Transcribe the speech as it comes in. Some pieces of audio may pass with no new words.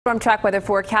StormTRACK weather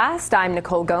forecast. I'm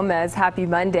Nicole Gomez. Happy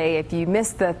Monday. If you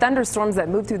missed the thunderstorms that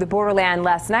moved through the borderland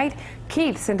last night,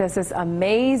 Keith sent us this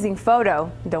amazing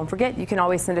photo. Don't forget, you can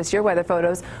always send us your weather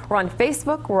photos. We're on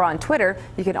Facebook, we're on Twitter.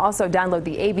 You can also download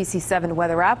the ABC7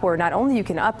 weather app, where not only you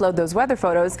can upload those weather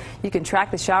photos, you can track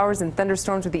the showers and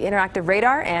thunderstorms with the interactive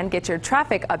radar and get your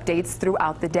traffic updates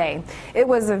throughout the day. It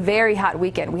was a very hot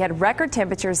weekend. We had record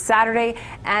temperatures Saturday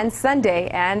and Sunday,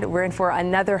 and we're in for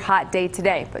another hot day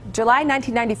today. But July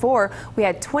 1994, we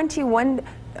had 21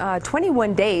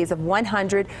 days of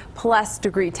 100-plus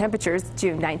degree temperatures.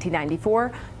 June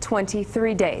 1994,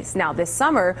 23 days. Now this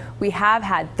summer we have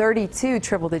had 32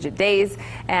 triple-digit days,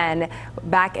 and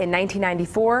back in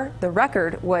 1994 the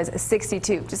record was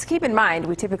 62. Just keep in mind,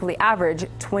 we typically average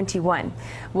 21.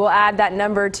 We'll add that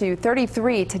number to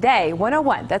 33 today,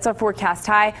 101. That's our forecast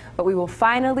high, but we will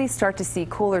finally start to see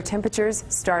cooler temperatures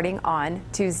starting on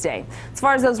Tuesday. As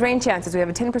far as those rain chances, we have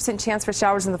a 10% chance for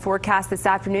showers in the forecast this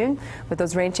afternoon, but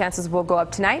those rain chances will go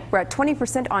up tonight. We're at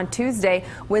 20% on Tuesday.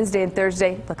 Wednesday and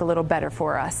Thursday look a little better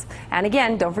for us. And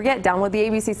again, don't forget, download the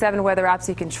ABC7 weather app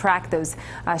so you can track those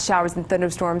showers and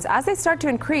thunderstorms as they start to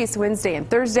increase Wednesday and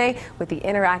Thursday with the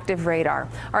interactive radar.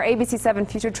 Our ABC7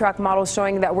 future truck model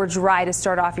showing that we're dry to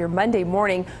start off your Monday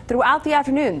morning. Throughout the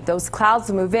afternoon, those clouds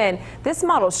will move in. This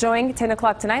model showing 10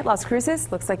 o'clock tonight, Las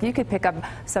Cruces. Looks like you could pick up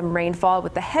some rainfall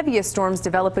with the heaviest storms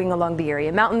developing along the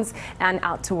area mountains and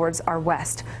out towards our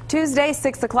west. Tuesday,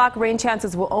 6 o'clock, rain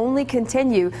chances will only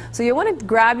continue, so you'll want to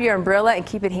grab your umbrella and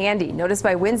keep it handy. Notice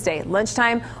by Wednesday,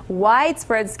 lunchtime,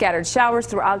 widespread scattered showers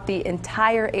throughout the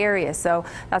entire area, so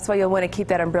that's why you'll want to keep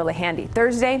that umbrella handy.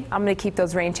 Thursday, I'm going to keep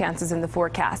those rain chances in the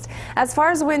forecast. As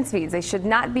far as wind speeds, they should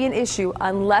not be an issue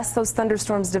unless those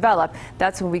thunderstorms develop.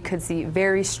 That's when we could see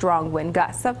very strong wind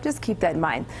gusts, so just keep that in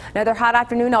mind. Another hot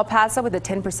afternoon, El Paso with a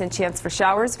 10% chance for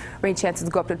showers. Rain chances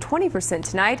go up to 20%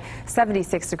 tonight.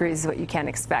 76 degrees is what you can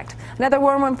expect. Another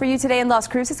warm one for you today in Las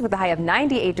Cruces with a high of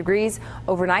 98 degrees.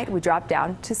 Overnight, we drop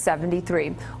down to 73.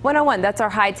 101, that's our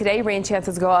high today. Rain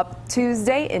chances go up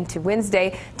Tuesday into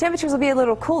Wednesday. Temperatures will be a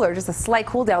little cooler, just a slight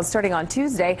cool down starting on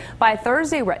Tuesday. By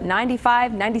Thursday, we're at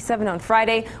 95, 97 on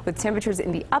Friday, with temperatures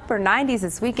in the upper 90s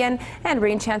this weekend, and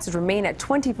rain chances remain at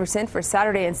 20% for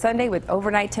Saturday and Sunday, with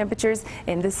overnight temperatures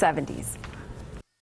in the 70s.